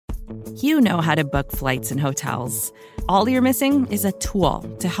You know how to book flights and hotels. All you're missing is a tool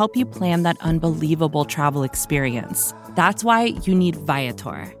to help you plan that unbelievable travel experience. That's why you need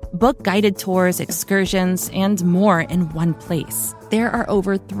Viator. Book guided tours, excursions, and more in one place. There are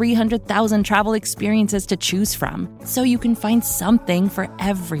over 300,000 travel experiences to choose from, so you can find something for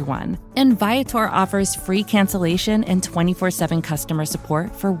everyone. And Viator offers free cancellation and 24/7 customer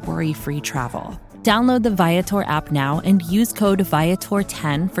support for worry-free travel. Download the Viator app now and use code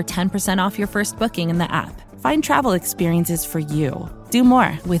Viator10 for 10% off your first booking in the app. Find travel experiences for you. Do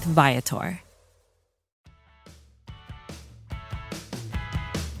more with Viator.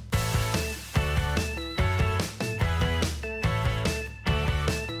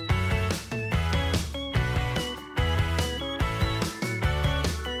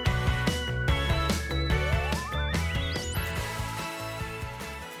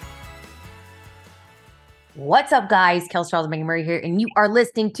 What's up, guys? Kels Charles and Megan Murray here, and you are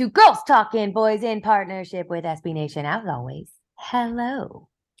listening to Girls Talkin Boys in partnership with SB Nation. As always, hello.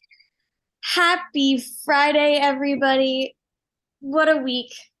 Happy Friday, everybody. What a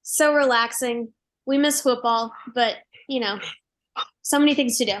week. So relaxing. We miss football, but, so many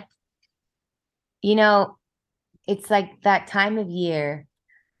things to do. It's like that time of year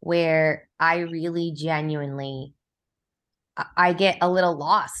where I really genuinely I get a little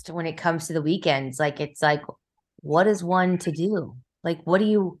lost when it comes to the weekends. It's like, what is one to do? I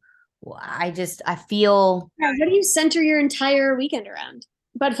feel. Yeah, what do you center your entire weekend around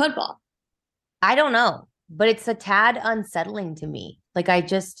but football? I don't know, but it's a tad unsettling to me. I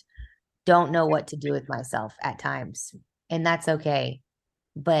just don't know what to do with myself at times, and that's okay.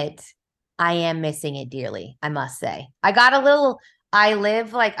 But I am missing it dearly, I must say. I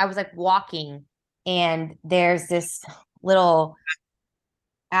was walking, and there's this little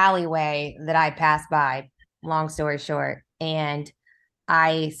alleyway that I passed by, long story short, and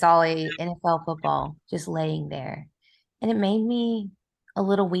I saw a NFL football just laying there, and it made me a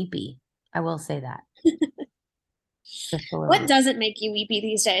little weepy. I will say that. What doesn't make you weepy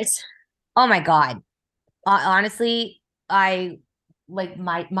these days? Oh my God. Honestly, I like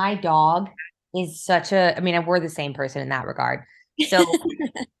my dog is we're the same person in that regard. So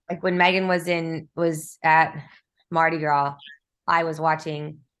when Megan was at Mardi Gras, I was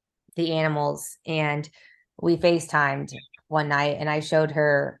watching the animals, and we FaceTimed one night, and I showed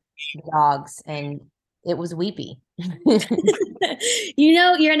her the dogs, and it was weepy.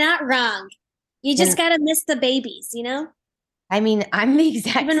 You're not wrong. You just gotta miss the babies, I'm the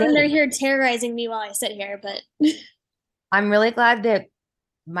exact Even same. when they're here terrorizing me while I sit here, but I'm really glad that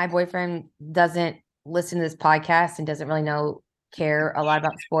my boyfriend doesn't listen to this podcast and doesn't really care a lot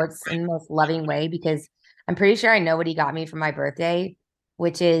about sports in the most loving way, because I'm pretty sure I know what he got me for my birthday,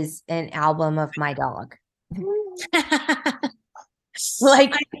 which is an album of my dog.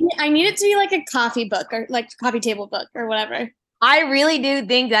 I need it to be like a coffee book or like coffee table book or whatever. I really do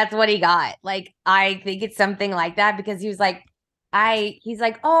think that's what he got. I think it's something like that, because he was like,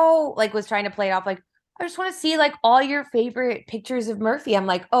 was trying to play it off I just want to see all your favorite pictures of Murphy. I'm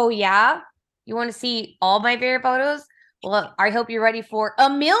like, oh yeah, you want to see all my favorite photos? Well, I hope you're ready for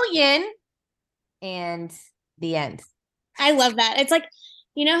 1 million. And the end. I love that. It's like,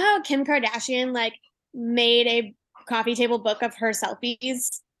 how Kim Kardashian made a coffee table book of her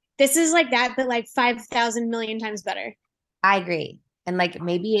selfies? This is like that, but 5,000 million times better. I agree. And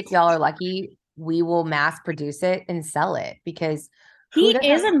maybe if y'all are lucky, we will mass produce it and sell it, because he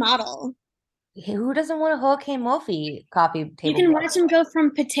is a model. Who doesn't want a Hurricane Murphy coffee table? You can watch him go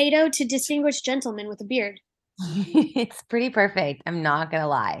from potato to distinguished gentleman with a beard. It's pretty perfect. I'm not gonna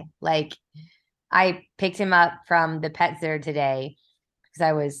lie. I picked him up from the pet sitter today because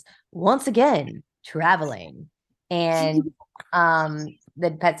I was once again traveling, and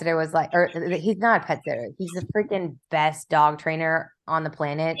the pet sitter was he's not a pet sitter. He's the freaking best dog trainer on the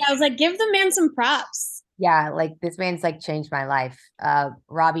planet. Yeah, I was like, give the man some props. Yeah, this man's changed my life.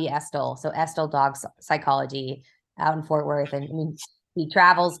 Robbie Estel, so Estel Dog Psychology out in Fort Worth, and he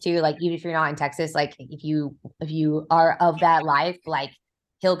travels too. Even if you're not in Texas, if you are of that life,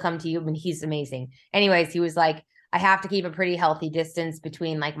 he'll come to you. He's amazing. Anyways, he was like, I have to keep a pretty healthy distance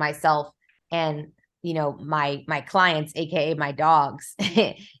between myself and my clients, aka my dogs.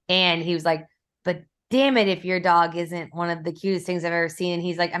 And he was like, but damn it, if your dog isn't one of the cutest things I've ever seen. And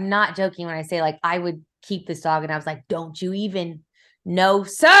he's like, I'm not joking when I say I would keep this dog. And I was like, don't you even know,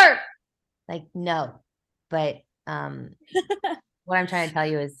 sir? No. But what I'm trying to tell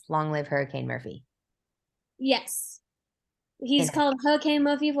you is, long live Hurricane Murphy. Yes. He's called Hurricane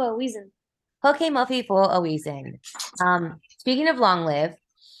Murphy for a reason. Hurricane Murphy for a reason. Speaking of long live,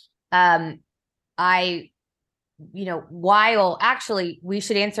 I while actually we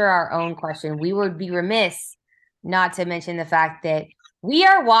should answer our own question. We would be remiss not to mention the fact that we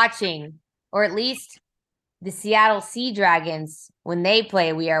are watching, or at least the Seattle Sea Dragons, when they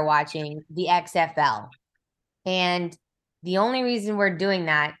play, we are watching the XFL. And the only reason we're doing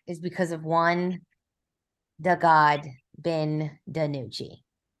that is because of one, the God, Ben DiNucci.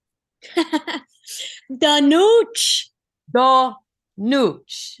 Danucci. The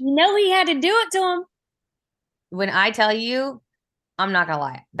Nooch. You know he had to do it to him. When I tell you, I'm not gonna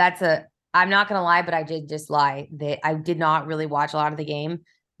lie. I'm not gonna lie, but I did just lie that I did not really watch a lot of the game.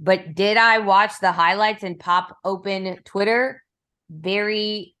 But did I watch the highlights and pop open Twitter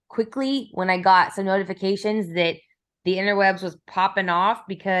very quickly when I got some notifications that the interwebs was popping off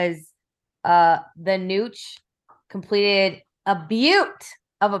because the Nooch completed a beaut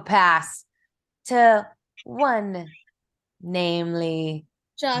of a pass to one, namely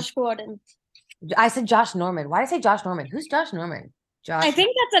Josh Gordon. I said Josh Norman. Why did I say Josh Norman? Who's Josh Norman? Josh. I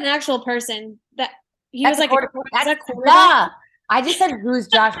think that's an actual person that he That's was like a quarterback. I just said who's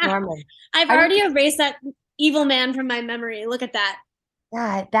Josh Norman. I've already erased that evil man from my memory. Look at that.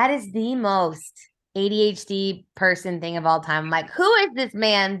 God, that is the most ADHD person thing of all time. I'm like, who is this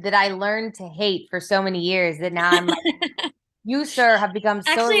man that I learned to hate for so many years that now I'm like, you, sir, have become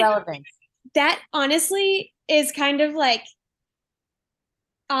so irrelevant. That honestly is kind of like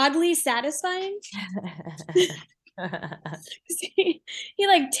oddly satisfying. he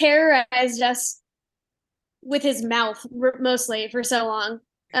like terrorized us with his mouth mostly for so long.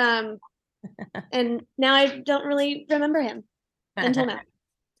 And now I don't really remember him until now.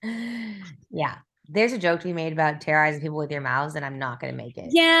 Yeah. There's a joke to be made about terrorizing people with your mouths, and I'm not going to make it.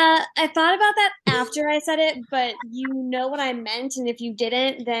 Yeah, I thought about that after I said it, but you know what I meant. And if you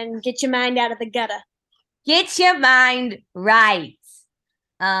didn't, then get your mind out of the gutter. Get your mind right.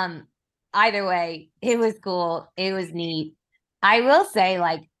 Either way, it was cool. It was neat. I will say,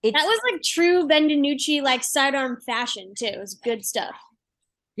 like, that was like true Ben DiNucci, like sidearm fashion too. It was good stuff.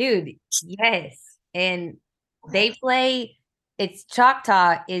 Dude, yes. And they play, it's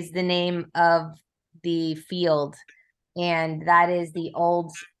Choctaw is the name of the field. And that is the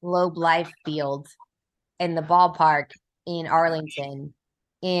old Globe Life field in the ballpark in Arlington.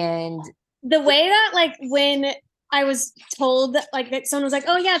 And the way that, like, when I was told that, like, that someone was like,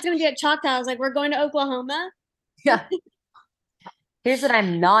 oh yeah, it's going to be at Choctaw, I was like, we're going to Oklahoma. Yeah. Here's what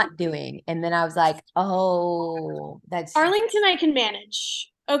I'm not doing. And then I was like, oh, that's Arlington I can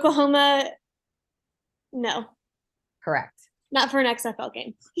manage. Oklahoma, no. Correct. Not for an XFL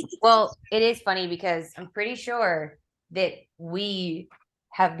game. Well, it is funny because I'm pretty sure that we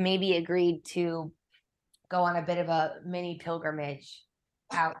have maybe agreed to go on a bit of a mini pilgrimage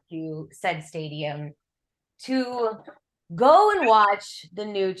out to said stadium to go and watch the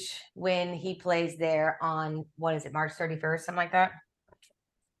Nooch when he plays there on, what is it, March 31st, something like that?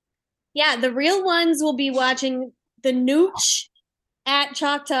 Yeah, the real ones will be watching the Nooch at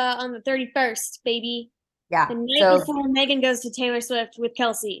Choctaw on the 31st, baby. Yeah. The night before Megan goes to Taylor Swift with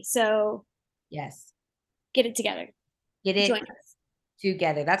Kelsey. So yes, get it together. Get it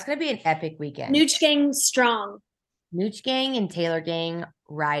together. That's going to be an epic weekend. Nooch gang strong. Nooch gang and Taylor gang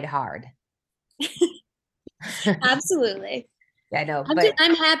ride hard. Absolutely. Yeah, I know.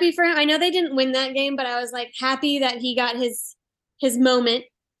 I'm happy for him. I know they didn't win that game, but I was like happy that he got his moment.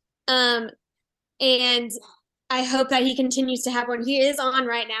 And I hope that he continues to have one. He is on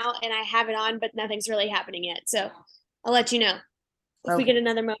right now, and I have it on, but nothing's really happening yet. So I'll let you know if we get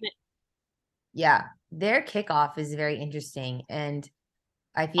another moment. Yeah, their kickoff is very interesting, and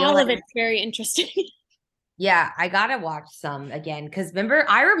I feel all of it's very interesting. Yeah, I gotta watch some again because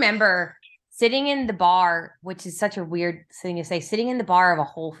I remember sitting in the bar, which is such a weird thing to say, sitting in the bar of a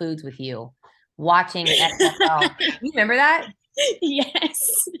Whole Foods with you, watching XFL. You remember that? Yes.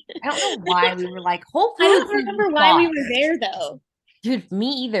 I don't know why we were like Whole Foods. I don't remember why we were there though. Dude, me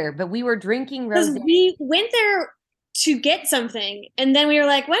either. But we were drinking rosé. Because we went there to get something, and then we were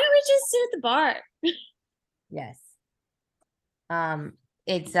like, why don't we just sit at the bar? Yes.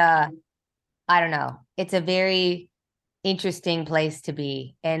 It's I don't know. It's a very interesting place to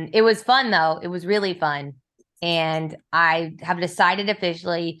be. And it was fun though. It was really fun. And I have decided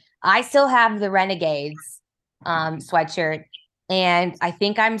officially, I still have the Renegades sweatshirt. And I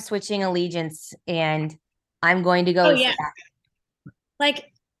think I'm switching allegiance and I'm going to go. Oh, yeah. Like,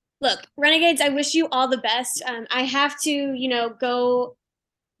 look, Renegades, I wish you all the best. I have to,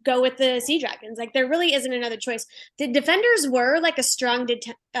 go with the Sea Dragons. Like, there really isn't another choice. The Defenders were like a strong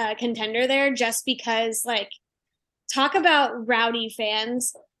contender there just because, like, talk about rowdy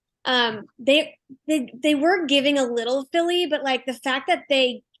fans. They were giving a little Philly, but like the fact that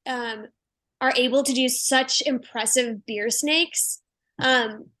they are able to do such impressive beer snakes,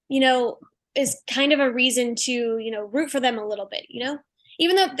 you know, is kind of a reason to, you know, root for them a little bit, you know,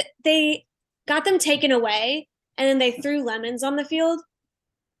 even though they got them taken away and then they threw lemons on the field.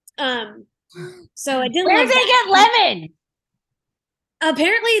 So I didn't. Where did they get lemon?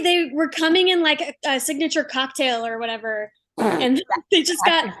 Apparently they were coming in like a signature cocktail or whatever, and they just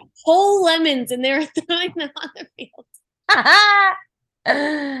got whole lemons and they were throwing them on the field.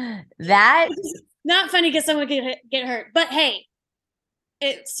 That not funny because someone could get hurt, but hey,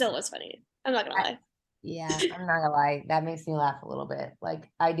 it still was funny. I'm not gonna lie. Yeah, I'm not gonna lie. That makes me laugh a little bit. Like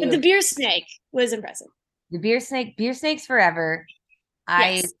I do. But the beer snake was impressive. The beer snakes forever.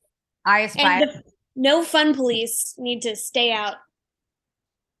 Yes. I aspire. And no fun police need to stay out.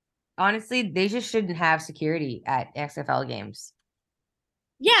 Honestly, they just shouldn't have security at XFL games.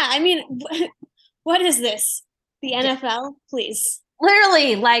 Yeah, I mean, what is this? The NFL, please.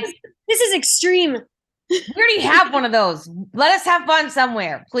 Literally, like this is extreme. We already have one of those. Let us have fun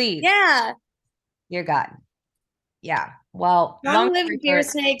somewhere, please. Yeah. Dear God. Yeah. Well, long live beer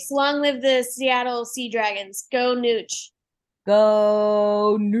snakes. Long live the Seattle Sea Dragons. Go Nooch.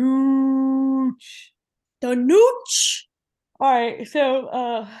 Go Nooch. The Nooch. All right.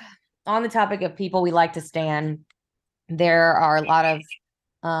 So on the topic of people we like to stand, there are a lot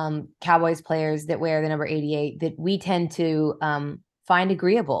of Cowboys players that wear the number 88 that we tend to find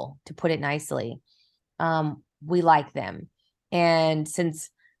agreeable, to put it nicely. We like them. And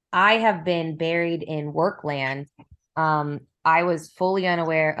since I have been buried in workland, I was fully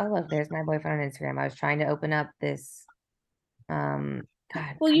unaware. Oh, look, there's my boyfriend on Instagram. I was trying to open up this. God.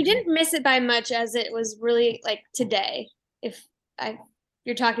 Well, you didn't miss it by much, as it was really like today.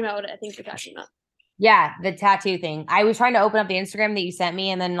 You're talking about what I think you're talking about. Yeah, the tattoo thing. I was trying to open up the Instagram that you sent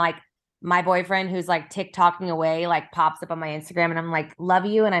me, and then like my boyfriend, who's like TikToking away, like pops up on my Instagram, and I'm like, love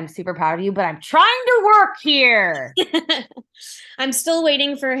you, and I'm super proud of you, but I'm trying to work here. I'm still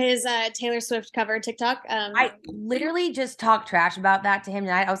waiting for his Taylor Swift cover TikTok. I literally just talked trash about that to him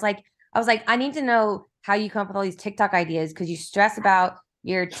tonight. I was like, I need to know how you come up with all these TikTok ideas, because you stress about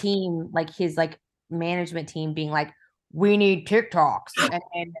your team, like his like management team being like, we need TikToks,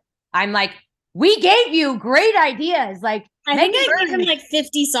 and I'm like, we gave you great ideas. Like, I think I gave him like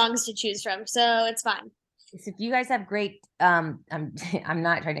 50 songs to choose from, so it's fine. If you guys have great, I'm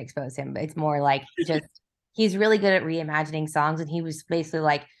not trying to expose him, but it's more like just he's really good at reimagining songs, and he was basically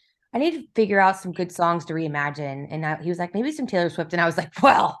like, I need to figure out some good songs to reimagine, and he was like, maybe some Taylor Swift, and I was like,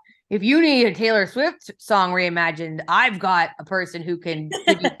 well, if you need a Taylor Swift song reimagined, I've got a person who can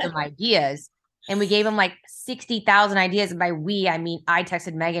give you some ideas. And we gave him like 60,000 ideas. And by we, I mean, I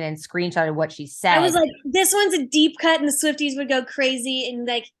texted Megan and screenshotted what she said. I was like, this one's a deep cut and the Swifties would go crazy. And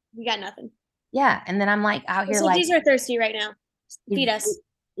like, we got nothing. Yeah. And then I'm like out here the Swifties are thirsty right now. Feed us.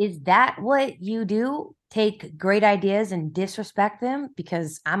 Is that what you do? Take great ideas and disrespect them?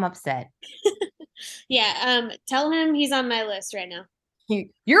 Because I'm upset. Yeah. Tell him he's on my list right now.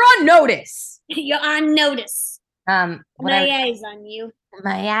 You're on notice. You're on notice. My eyes on you.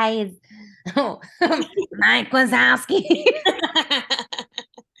 My eyes. Oh, Mike Wazowski.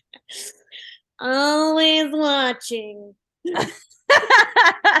 Always watching.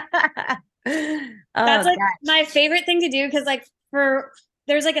 That's like my favorite thing to do, because like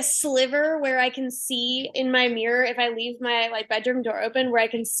there's like a sliver where I can see in my mirror if I leave my like bedroom door open, where I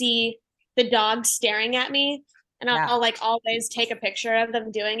can see the dog staring at me, and I'll like always take a picture of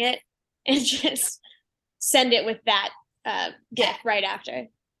them doing it and just send it with that GIF right after.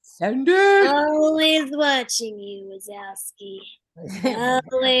 Send it. Always watching you, Wazowski.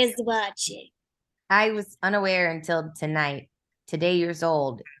 Always watching. I was unaware until tonight, today years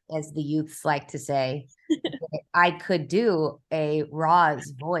old, as the youths like to say, I could do a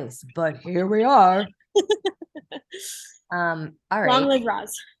Roz voice, but here we are. All right. Long live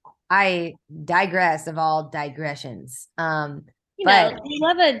Roz. I digress of all digressions. But we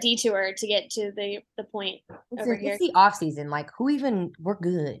love a detour to get to the point over here. It's the off season. Like, we're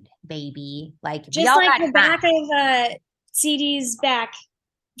good, baby. Like, just like the back of CD's back.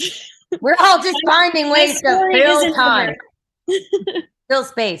 We're all just finding ways to fill time. Fill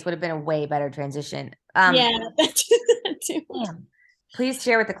space would have been a way better transition. Yeah, that too. Damn. Please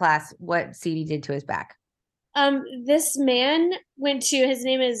share with the class what CD did to his back. This man went to, his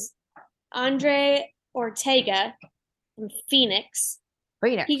name is Andre Ortega from Phoenix.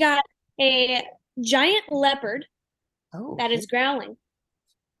 He got a giant leopard that is growling.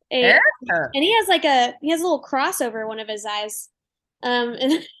 And he has a little cross over one of his eyes.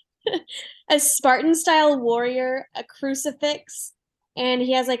 And a Spartan style warrior, a crucifix, and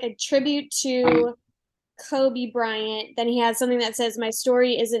he has like a tribute to Kobe Bryant. Then he has something that says, "My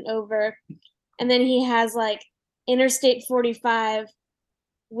story isn't over." and then he has like Interstate 45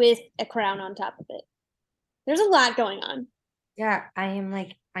 with a crown on top of it. There's a lot going on. Yeah, I am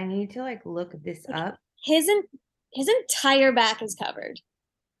like, I need to like look this up. His entire back is covered.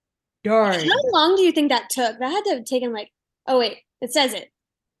 Darn. How long do you think that took? That had to have taken like, oh wait, it says it.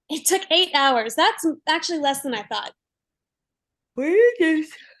 It took 8 hours. That's actually less than I thought. Where is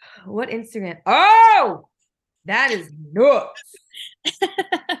this? What Instagram? Oh, that is nuts.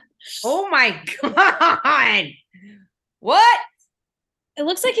 Oh my God. What? It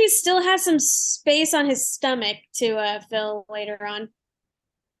looks like he still has some space on his stomach to fill later on.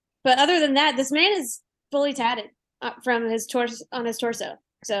 But other than that, this man is fully tatted from his torso on his torso.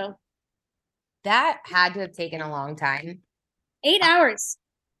 So that had to have taken a long time. 8 hours.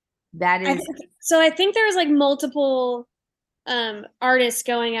 That is. I think there was like multiple artists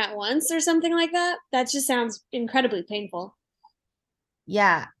going at once or something like that. That just sounds incredibly painful.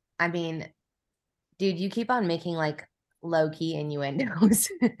 Yeah. I mean, dude, you keep on making like low-key innuendos.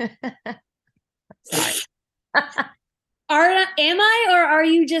 Sorry. Am I, or are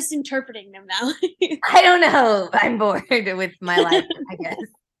you just interpreting them now? I don't know. I'm bored with my life, I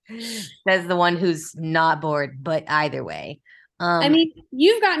guess. That's the one who's not bored, but either way. I mean,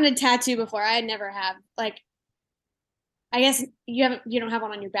 you've gotten a tattoo before. I never have. Like, I guess you don't have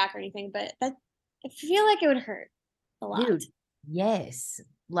one on your back or anything, but I feel like it would hurt a lot. Dude, yes.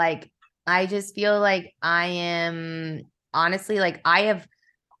 Like, I just feel like I am honestly like I've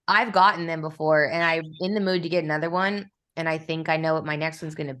gotten them before, and I'm in the mood to get another one, and I think I know what my next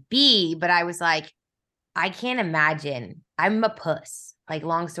one's gonna be, but I was like, I can't imagine. I'm a puss. Like,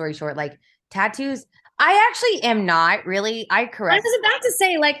 long story short, like tattoos, I actually am not really. I was about to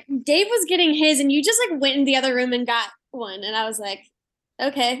say, like, Dave was getting his and you just like went in the other room and got one, and I was like,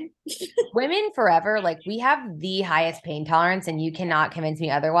 okay. Women forever, like, we have the highest pain tolerance, and you cannot convince me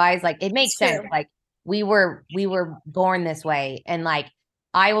otherwise. Like, it makes sense. Like, we were born this way, and like,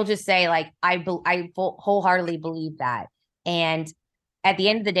 I will just say, like, I wholeheartedly believe that. And at the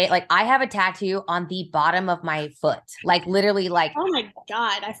end of the day, like, I have a tattoo on the bottom of my foot, like literally, like, oh my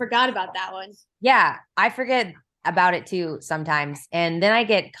God, I forgot about that one. Yeah, I forget about it too sometimes, and then I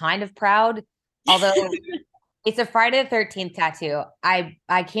get kind of proud, although. It's a Friday the 13th tattoo. I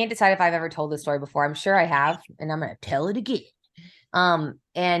can't decide if I've ever told this story before. I'm sure I have, and I'm gonna tell it again. And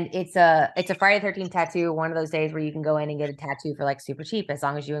it's a Friday the 13th tattoo, one of those days where you can go in and get a tattoo for like super cheap, as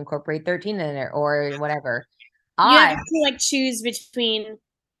long as you incorporate 13 in it or whatever. You have to like choose between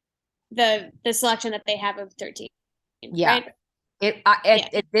the selection that they have of 13. Yeah. Right?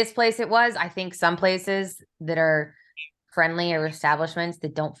 At this place it was. I think some places that are friendly or establishments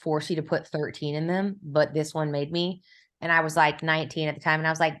that don't force you to put 13 in them, but this one made me, and I was like 19 at the time, and I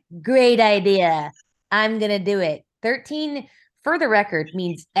was like, great idea, I'm gonna do it. 13, for the record,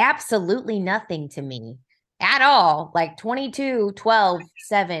 means absolutely nothing to me at all. Like 22, 12,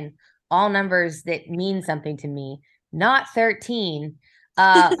 7, all numbers that mean something to me, not 13.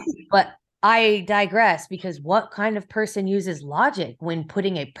 But I digress, because what kind of person uses logic when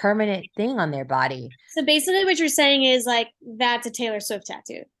putting a permanent thing on their body? So basically what you're saying is like, that's a Taylor Swift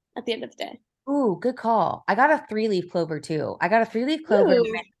tattoo at the end of the day. Ooh, good call. I got a 3-leaf clover too. I got a 3-leaf clover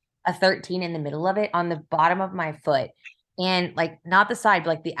with a 13 in the middle of it on the bottom of my foot. And like, not the side, but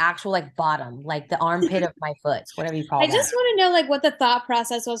like the actual like bottom, like the armpit of my foot, whatever you call it. I just want to know like what the thought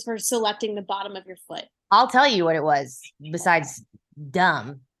process was for selecting the bottom of your foot. I'll tell you what it was, besides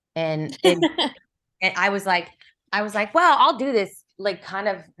dumb. And I was like, well, I'll do this like kind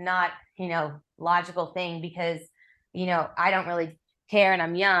of not, logical thing, because, I don't really care, and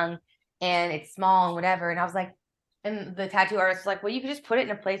I'm young, and it's small and whatever. And I was like, and the tattoo artist was like, well, you could just put it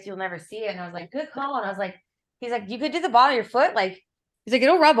in a place you'll never see it. And I was like, good call. And I was like, he's like, you could do the bottom of your foot. Like, he's like,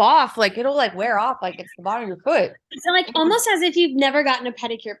 it'll rub off. Like, it'll like wear off. Like, it's the bottom of your foot. So like almost as if you've never gotten a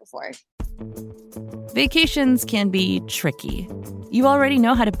pedicure before. Vacations can be tricky. You already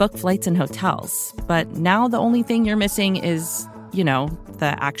know how to book flights and hotels, but now the only thing you're missing is,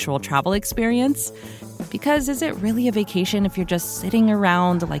 the actual travel experience. Because is it really a vacation if you're just sitting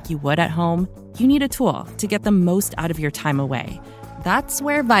around like you would at home? You need a tool to get the most out of your time away. That's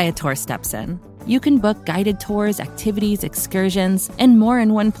where Viator steps in. You can book guided tours, activities, excursions, and more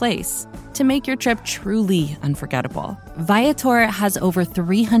in one place to make your trip truly unforgettable. Viator has over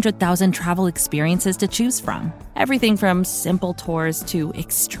 300,000 travel experiences to choose from. Everything from simple tours to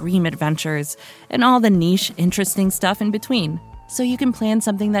extreme adventures and all the niche, interesting stuff in between. So you can plan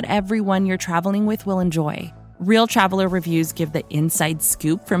something that everyone you're traveling with will enjoy. Real traveler reviews give the inside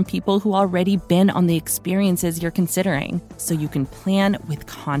scoop from people who already been on the experiences you're considering, so you can plan with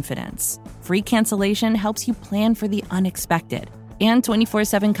confidence. Free cancellation helps you plan for the unexpected. And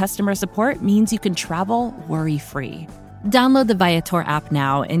 24/7 customer support means you can travel worry-free. Download the Viator app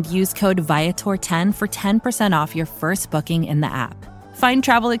now and use code Viator10 for 10% off your first booking in the app. Find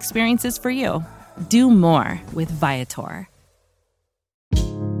travel experiences for you. Do more with Viator.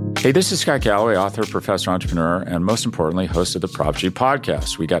 Hey, this is Scott Galloway, author, professor, entrepreneur, and most importantly, host of the Prop G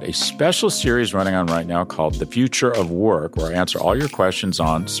podcast. We got a special series running on right now called The Future of Work, where I answer all your questions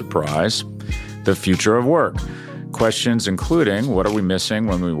on, surprise, the future of work. Questions including, what are we missing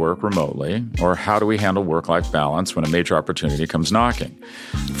when we work remotely? Or how do we handle work-life balance when a major opportunity comes knocking?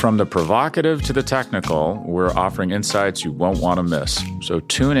 From the provocative to the technical, we're offering insights you won't want to miss. So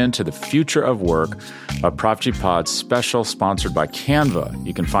tune in to The Future of Work, a Prop G Pod special sponsored by Canva.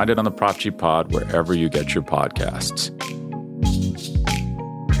 You can find it on the Prop G Pod wherever you get your podcasts.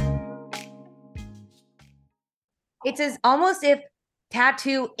 It's as almost if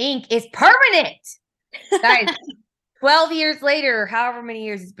tattoo ink is permanent. Guys, 12 years later, however many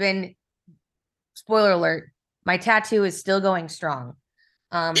years it's been, spoiler alert, my tattoo is still going strong.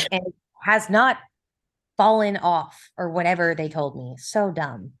 And it has not fallen off or whatever they told me. So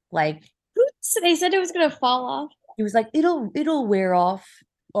dumb. Like, they said it was gonna fall off. It was like, it'll wear off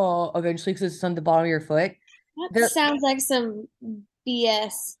eventually because it's on the bottom of your foot. That sounds like some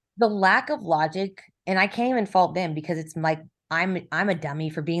BS. The lack of logic, and I can't even fault them because it's like, I'm a dummy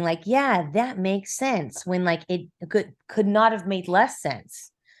for being like, yeah, that makes sense when like it could not have made less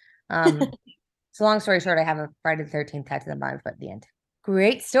sense. So long story short, I have a Friday the 13th tattoo on my foot at the end.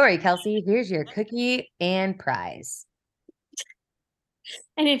 Great story, Kelsey. Here's your cookie and prize.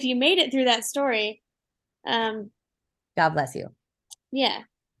 And if you made it through that story, God bless you. Yeah.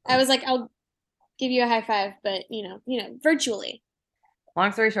 I was like, I'll give you a high five, but you know, virtually.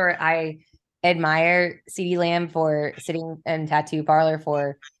 Long story short, I admire CD Lamb for sitting in tattoo parlor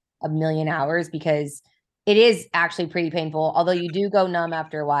for a million hours because it is actually pretty painful. Although you do go numb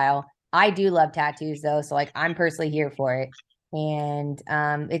after a while. I do love tattoos though. So like, I'm personally here for it. And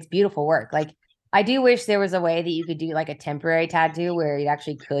it's beautiful work. Like, I do wish there was a way that you could do like a temporary tattoo where it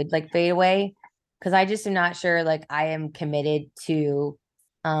actually could like fade away. Cause I just am not sure, like I am committed to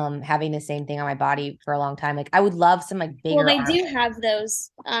having the same thing on my body for a long time. Like I would love some like bigger. Well, they do have those.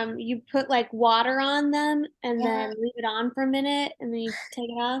 You put like water on them and then leave it on for a minute and then you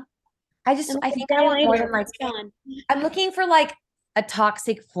take it off. I think I want more than like, I'm looking for like a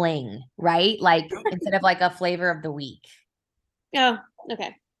toxic fling, right? Like instead of like a flavor of the week. Oh,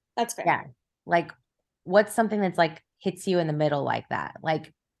 okay. That's fair. Yeah. Like what's something that's like hits you in the middle like that?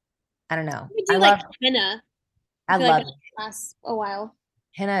 Like, I don't know. We do like henna. I love like it lasts a while.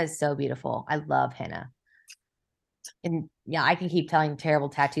 Henna is so beautiful. I love henna. And yeah, I can keep telling terrible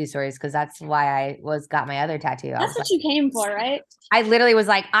tattoo stories because that's why I got my other tattoo. That's what you came for, right? I literally was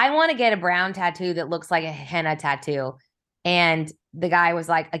like, I want to get a brown tattoo that looks like a henna tattoo. And the guy was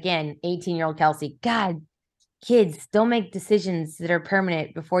like, again, 18-year-old Kelsey, God, kids, don't make decisions that are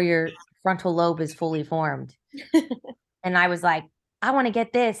permanent before your frontal lobe is fully formed. And I was like, I want to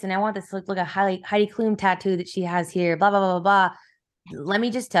get this. And I want this to look like a Heidi Klum tattoo that she has here, blah, blah, blah, blah, blah. Let me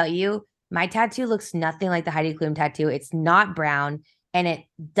just tell you, my tattoo looks nothing like the Heidi Klum tattoo. It's not brown and it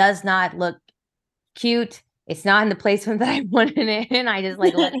does not look cute. It's not in the placement that I wanted it in. I just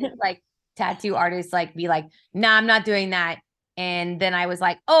like let this like tattoo artists like be like, nah, I'm not doing that. And then I was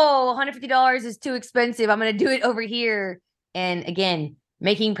like, oh, $150 is too expensive. I'm going to do it over here. And again,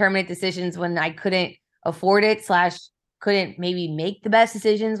 making permanent decisions when I couldn't afford it / couldn't maybe make the best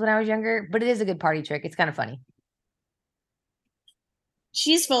decisions when I was younger, but it is a good party trick. It's kind of funny.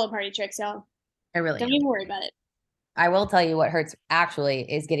 She's full of party tricks, y'all. I really don't even worry about it. I will tell you what hurts actually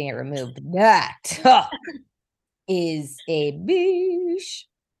is getting it removed. That is a bish.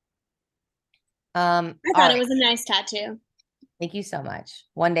 I thought it was a nice tattoo. Thank you so much.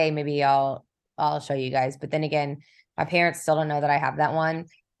 One day maybe I'll show you guys. But then again, my parents still don't know that I have that one.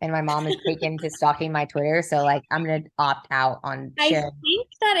 And my mom is taken to stalking my Twitter. So like I'm gonna opt out on sharing. I think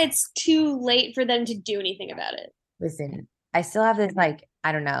that it's too late for them to do anything about it. Listen, I still have this like,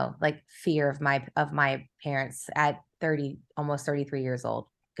 I don't know, like fear of my parents at 30, almost 33 years old.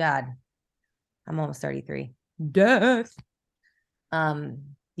 God, I'm almost 33. Death.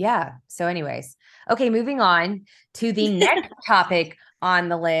 Yeah. So anyways, okay, moving on to the next topic on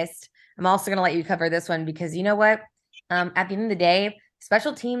the list. I'm also going to let you cover this one because you know what? At the end of the day,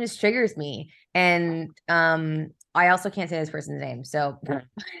 special teams triggers me. And I also can't say this person's name. So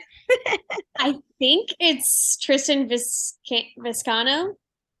I think it's Tristan Viscano.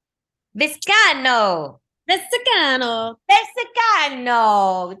 Viscano.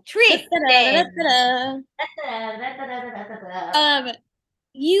 Tristan.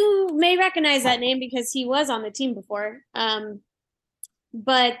 You may recognize that name because he was on the team before.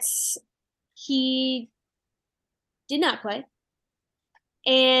 but he did not play.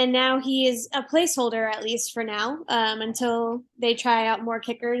 And now he is a placeholder, at least for now, until they try out more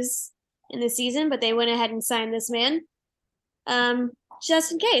kickers in the season. But they went ahead and signed this man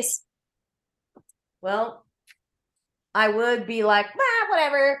just in case. Well, I would be like,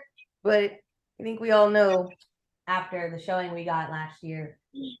 whatever. But I think we all know after the showing we got last year,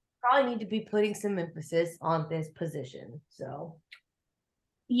 probably need to be putting some emphasis on this position. So,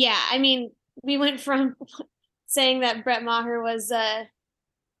 yeah, I mean, we went from saying that Brett Maher was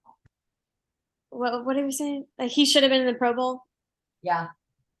what are we saying? Like he should have been in the Pro Bowl. Yeah.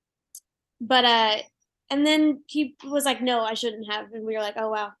 But and then he was like, no, I shouldn't have. And we were like, oh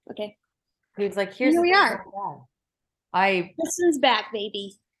wow, okay. He was like, here's Here we are. Tristan's back,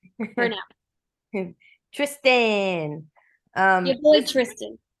 baby. For now. Tristan. Your boy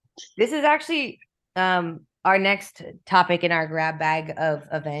Tristan. This is actually our next topic in our grab bag of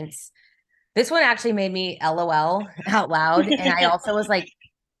events. This one actually made me LOL out loud. And I also was like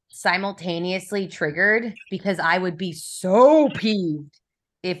simultaneously triggered because I would be so peeved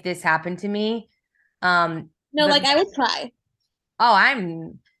if this happened to me. No, like I would cry. Oh,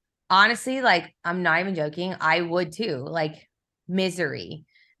 I'm honestly like, I'm not even joking. I would too. Like misery.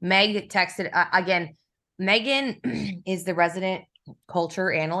 Meg texted again. Megan is the resident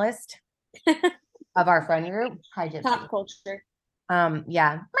culture analyst of our friend group. Hi, Gypsy. Pop culture.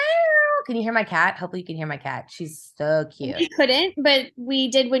 Yeah. Can you hear my cat? Hopefully you can hear my cat. She's so cute. We couldn't, but we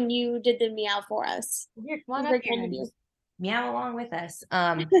did when you did the meow for us. Meow along with us.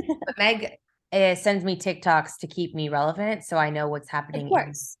 But Meg sends me TikToks to keep me relevant, so I know what's happening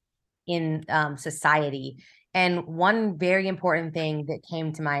in society. And one very important thing that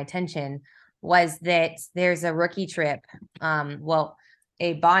came to my attention was that there's a rookie trip,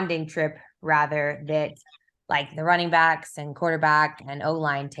 a bonding trip rather, that like the running backs and quarterback and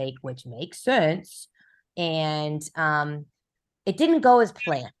O-line take, which makes sense. And it didn't go as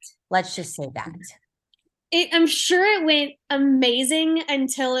planned. Let's just say that. I'm sure it went amazing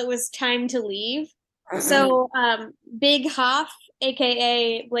until it was time to leave. So Big Hoff,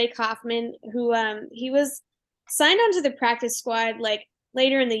 aka Blake Hoffman, who he was signed onto the practice squad like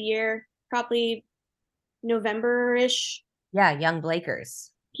later in the year, probably November-ish. Yeah, young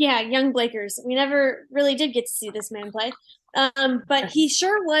Blakers. Yeah, young Blakers. We never really did get to see this man play. But he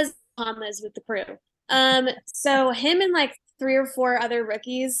sure was Bahamas with the crew. So him and like 3 or 4 other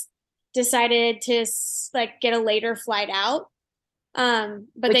rookies decided to like get a later flight out. But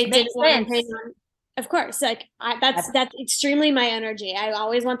which they didn't want to hang on. Of course, like that's extremely my energy. I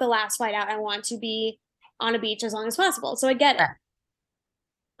always want the last flight out. I want to be on a beach as long as possible. So I get it.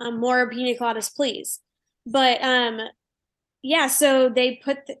 More pina coladas, please. But yeah, so they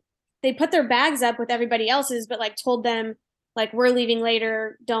put their bags up with everybody else's, but like told them like we're leaving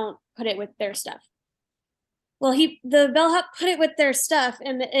later, don't put it with their stuff. Well, the bellhop put it with their stuff,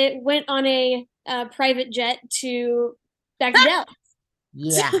 and it went on a private jet back to Dallas.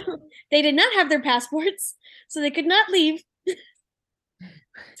 Yeah, so they did not have their passports, so they could not leave.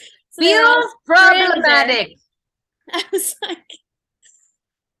 So feels problematic. I was like,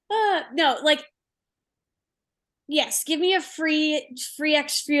 no, like. Yes, give me a few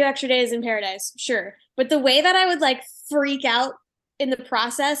extra days in paradise, sure. But the way that I would like freak out in the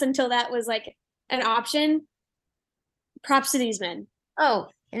process until that was like an option, props to these men. Oh,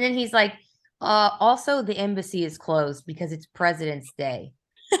 and then he's like, also the embassy is closed because it's President's Day.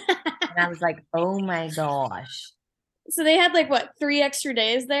 And I was like, oh my gosh. So they had like what, 3 extra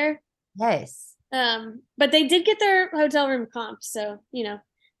days there? Yes. But they did get their hotel room comped, so you know,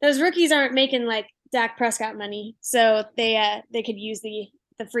 those rookies aren't making like Dak Prescott money, so they could use the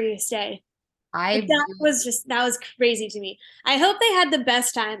free stay. That was crazy to me. I hope they had the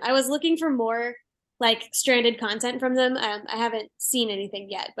best time. I was looking for more like stranded content from them. I haven't seen anything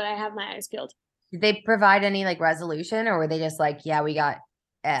yet, but I have my eyes peeled. Did they provide any like resolution, or were they just like, yeah, we got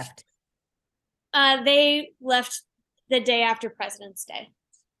effed? They left the day after President's Day.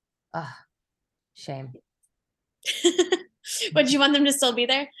 Ugh, shame. But you want them to still be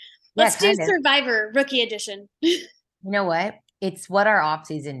there? Let's do Survivor Rookie Edition. You know what? It's what our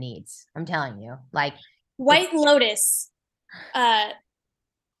offseason needs. I'm telling you. Like White Lotus,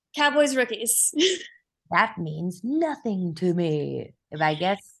 Cowboys rookies. That means nothing to me. If I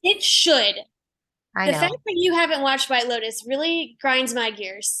guess it should. I know. The fact that you haven't watched White Lotus really grinds my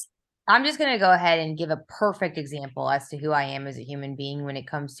gears. I'm just going to go ahead and give a perfect example as to who I am as a human being when it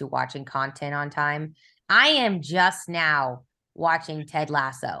comes to watching content on time. I am just now watching Ted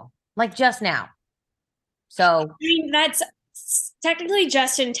Lasso. Like just now. So I mean, that's technically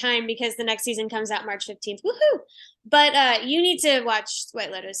just in time because the next season comes out March 15th. Woohoo! But you need to watch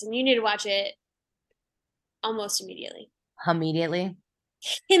White Lotus, and you need to watch it almost immediately. Immediately?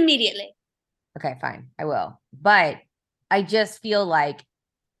 Immediately. Okay, fine. I will. But I just feel like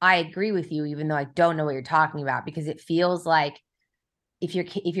I agree with you, even though I don't know what you're talking about, because it feels like if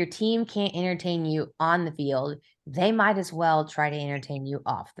your team can't entertain you on the field, they might as well try to entertain you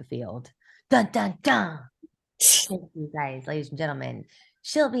off the field. Dun, dun, dun. Thank you guys, ladies and gentlemen.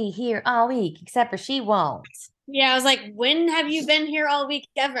 She'll be here all week, except for she won't. Yeah, I was like, when have you been here all week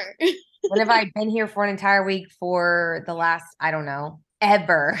ever? When have I been here for an entire week for the last, I don't know,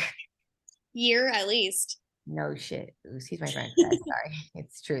 ever? Year at least. No shit. Excuse my French, guys. Sorry.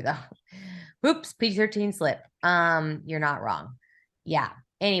 It's true though. Oops, PG-13 slip. You're not wrong. Yeah.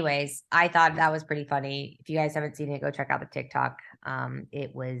 Anyways, I thought that was pretty funny. If you guys haven't seen it, go check out the TikTok.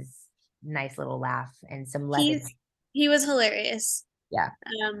 It was nice little laugh and some levity. He was hilarious. Yeah.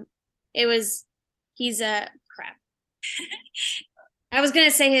 He's a crap. I was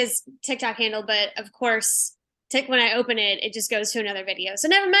gonna say his TikTok handle, but of course, when I open it, it just goes to another video. So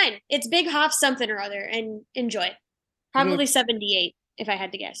never mind. It's Big Hoff something or other, and enjoy. Probably 78, if I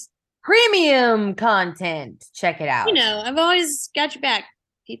had to guess. Premium content. Check it out. You know, I've always got your back,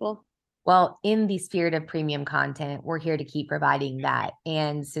 people. Well, in the spirit of premium content, we're here to keep providing that.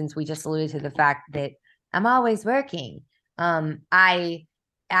 And since we just alluded to the fact that I'm always working, I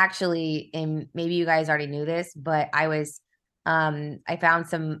actually, and maybe you guys already knew this, but I found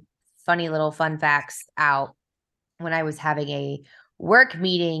some funny little fun facts out when I was having a work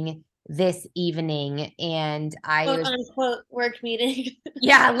meeting this evening, and quote unquote work meeting.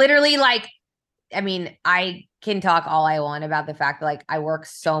 Yeah, literally, like, I mean, I can talk all I want about the fact that like I work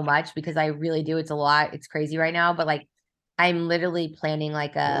so much, because I really do. It's a lot. It's crazy right now, but like I'm literally planning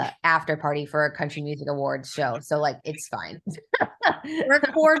like a after party for a country music awards show. So like it's fine.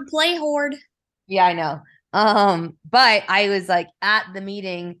 Work hard, play hard. Yeah, I know. But I was like at the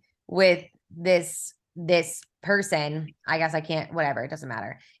meeting with this person. I guess I can't, whatever, it doesn't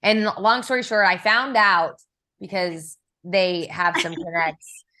matter. And long story short, I found out, because they have some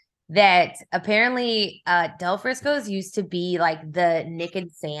connects, that apparently Del Frisco's used to be like the Nick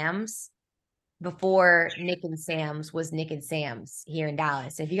and Sam's before Nick and Sam's was Nick and Sam's here in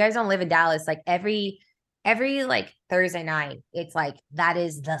Dallas. If you guys don't live in Dallas, like every like Thursday night, it's like that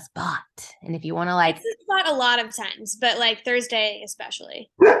is the spot. And if you want to like, it's the spot a lot of times, but like Thursday especially,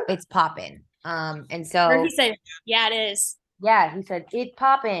 it's popping. And so or he said, yeah, it is. Yeah, he said it's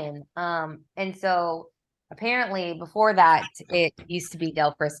popping. And so apparently before that, it used to be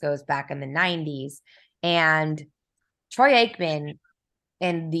Del Frisco's back in the 90s. And Troy Aikman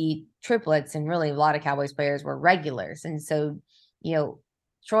and the triplets, and really a lot of Cowboys players, were regulars. And so, you know,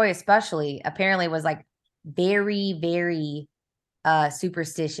 Troy especially apparently was like very, very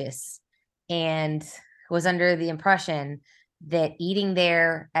superstitious, and was under the impression that eating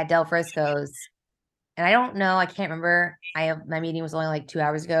there at Del Frisco's, and I don't know, I can't remember. My meeting was only like 2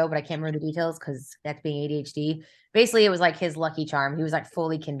 hours ago, but I can't remember the details because that's being ADHD. Basically, it was like his lucky charm. He was like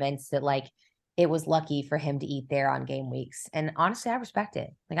fully convinced that like it was lucky for him to eat there on game weeks. And honestly, I respect it.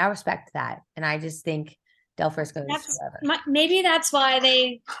 Like I respect that. And I just think Del Frisco is forever. Maybe that's why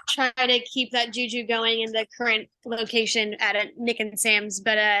they try to keep that juju going in the current location at a Nick and Sam's,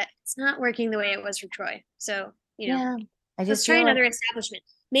 but it's not working the way it was for Troy. So, you know, yeah, I just let's try another establishment.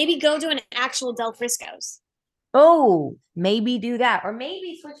 Maybe go to an actual Del Frisco's. Oh, maybe do that. Or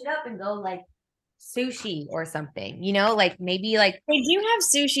maybe switch it up and go like sushi or something, you know, like maybe like they do have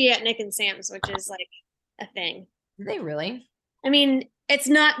sushi at Nick and Sam's, which is like a thing. Do they really? I mean, it's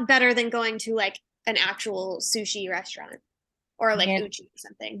not better than going to like an actual sushi restaurant or like Uchi or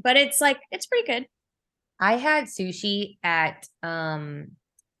something, but it's like it's pretty good. I had sushi at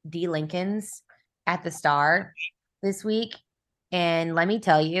D Lincoln's at the Star this week, and let me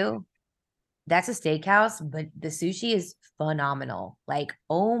tell you, that's a steakhouse, but the sushi is phenomenal. Like,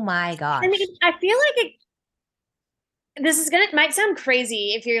 oh my gosh. I mean, I feel like might sound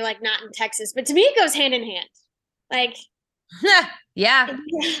crazy if you're like not in Texas, but to me it goes hand in hand. Like yeah.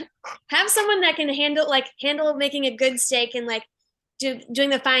 Have someone that can handle making a good steak and like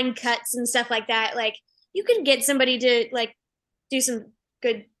doing the fine cuts and stuff like that. Like you can get somebody to like do some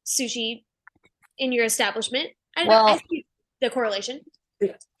good sushi in your establishment. I see the correlation.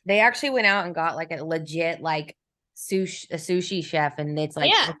 They actually went out and got like a legit like sushi chef, and it's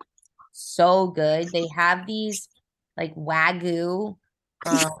like so good. They have these like wagyu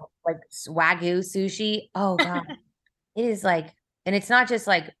sushi. Oh god. It is like, and it's not just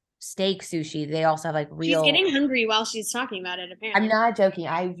like steak sushi. They also have like real. She's getting hungry while she's talking about it, apparently. I'm not joking.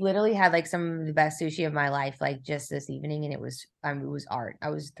 I literally had like some of the best sushi of my life, like just this evening, and it was art. I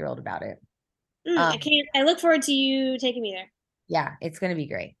was thrilled about it. I can't. I look forward to you taking me there. Yeah, it's gonna be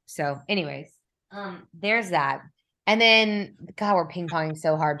great. So, anyways, there's that. And then, God, we're ping ponging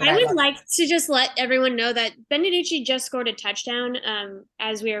so hard. But I would like to just let everyone know that Beneducci just scored a touchdown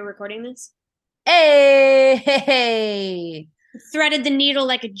as we are recording this. Hey! Threaded the needle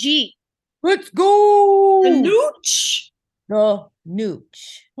like a G. Let's go! The nooch! The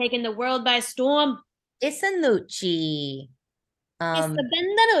nooch. Taking the world by storm. It's a noochie. It's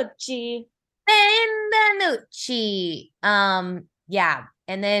the Beneducci. Beneducci. Yeah.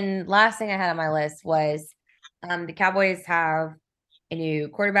 And then last thing I had on my list was the Cowboys have a new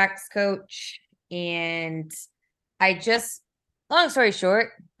quarterbacks coach. And I just, long story short,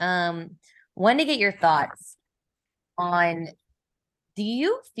 wanted to get your thoughts on, do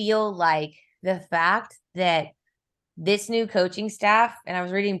you feel like the fact that this new coaching staff, and I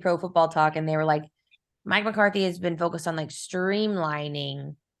was reading Pro Football Talk, and they were like, Mike McCarthy has been focused on like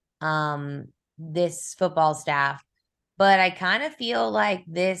streamlining this football staff, but I kind of feel like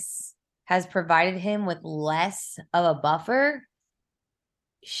this has provided him with less of a buffer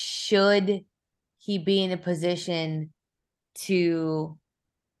should he be in a position to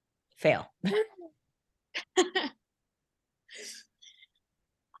fail.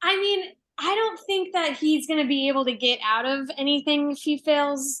 I mean, I don't think that he's going to be able to get out of anything if he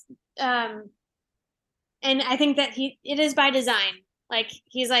fails. And I think that it is by design. Like,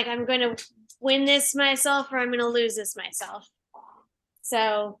 he's like, I'm going to win this myself or I'm going to lose this myself.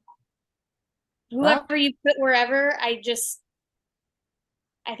 So whoever you put wherever, I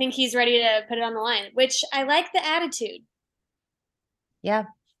think he's ready to put it on the line, which I like the attitude. Yeah.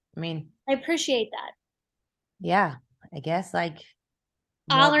 I mean, I appreciate that. Yeah. I guess like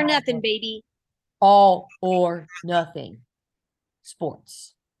all or nothing, baby. All or nothing.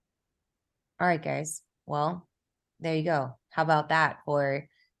 Sports. All right, guys. Well, there you go. How about that for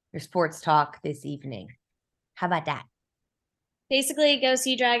your sports talk this evening? How about that? Basically, go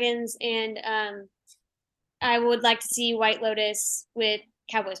see Dragons, and I would like to see White Lotus with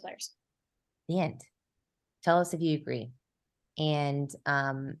Cowboys players. The end. Tell us if you agree. And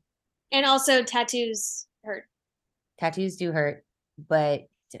also tattoos hurt. Tattoos do hurt, but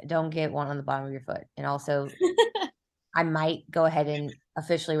don't get one on the bottom of your foot. And also, I might go ahead and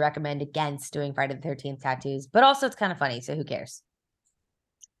officially recommend against doing Friday the 13th tattoos, but also it's kind of funny, so who cares?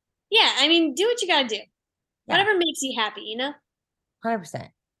 Yeah, I mean, do what you gotta do. Yeah. Whatever makes you happy, you know? 100%.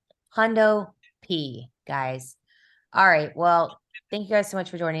 Hundo P, guys. All right, well, thank you guys so much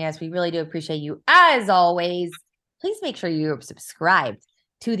for joining us. We really do appreciate you. As always, please make sure you're subscribed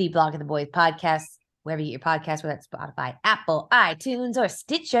to the Blog of the Boys podcast, wherever you get your podcast, whether that's Spotify, Apple, iTunes, or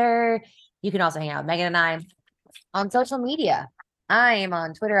Stitcher. You can also hang out with Megan and I on social media. I am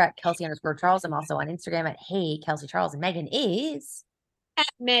on Twitter at Kelsey_Charles. I'm also on Instagram at Hey Kelsey Charles. And Megan is at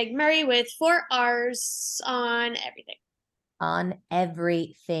Meg Murray with 4 R's on everything. On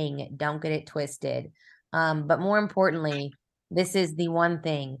everything. Don't get it twisted. But more importantly, this is the one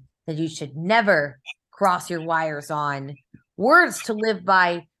thing that you should never cross your wires on. Words to live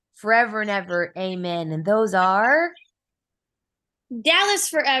by forever and ever. Amen. And those are Dallas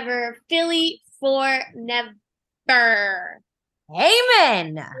forever, Philly for never.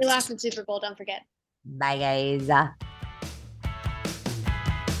 Amen. We lost in Super Bowl, don't forget. Bye, guys.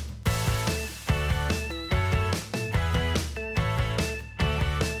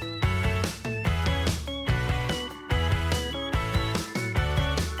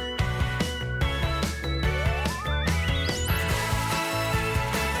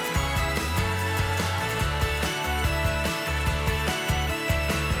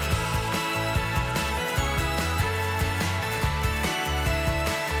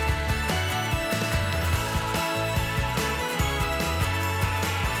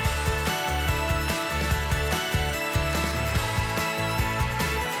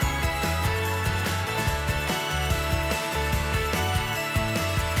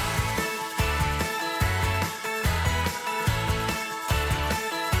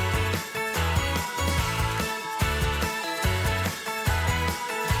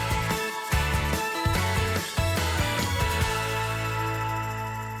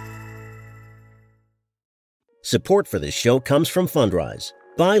 Support for this show comes from Fundrise.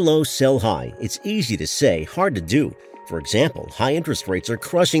 Buy low, sell high. It's easy to say, hard to do. For example, high interest rates are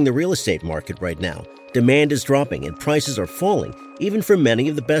crushing the real estate market right now. Demand is dropping and prices are falling, even for many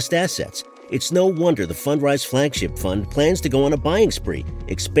of the best assets. It's no wonder the Fundrise Flagship Fund plans to go on a buying spree,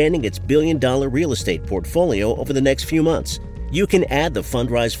 expanding its billion-dollar real estate portfolio over the next few months. You can add the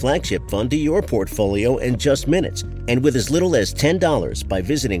Fundrise Flagship Fund to your portfolio in just minutes and with as little as $10 by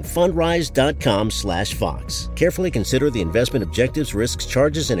visiting fundrise.com/Fox. Carefully consider the investment objectives, risks,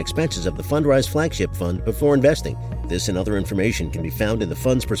 charges, and expenses of the Fundrise Flagship Fund before investing. This and other information can be found in the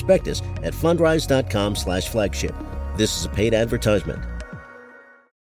fund's prospectus at fundrise.com/flagship. This is a paid advertisement.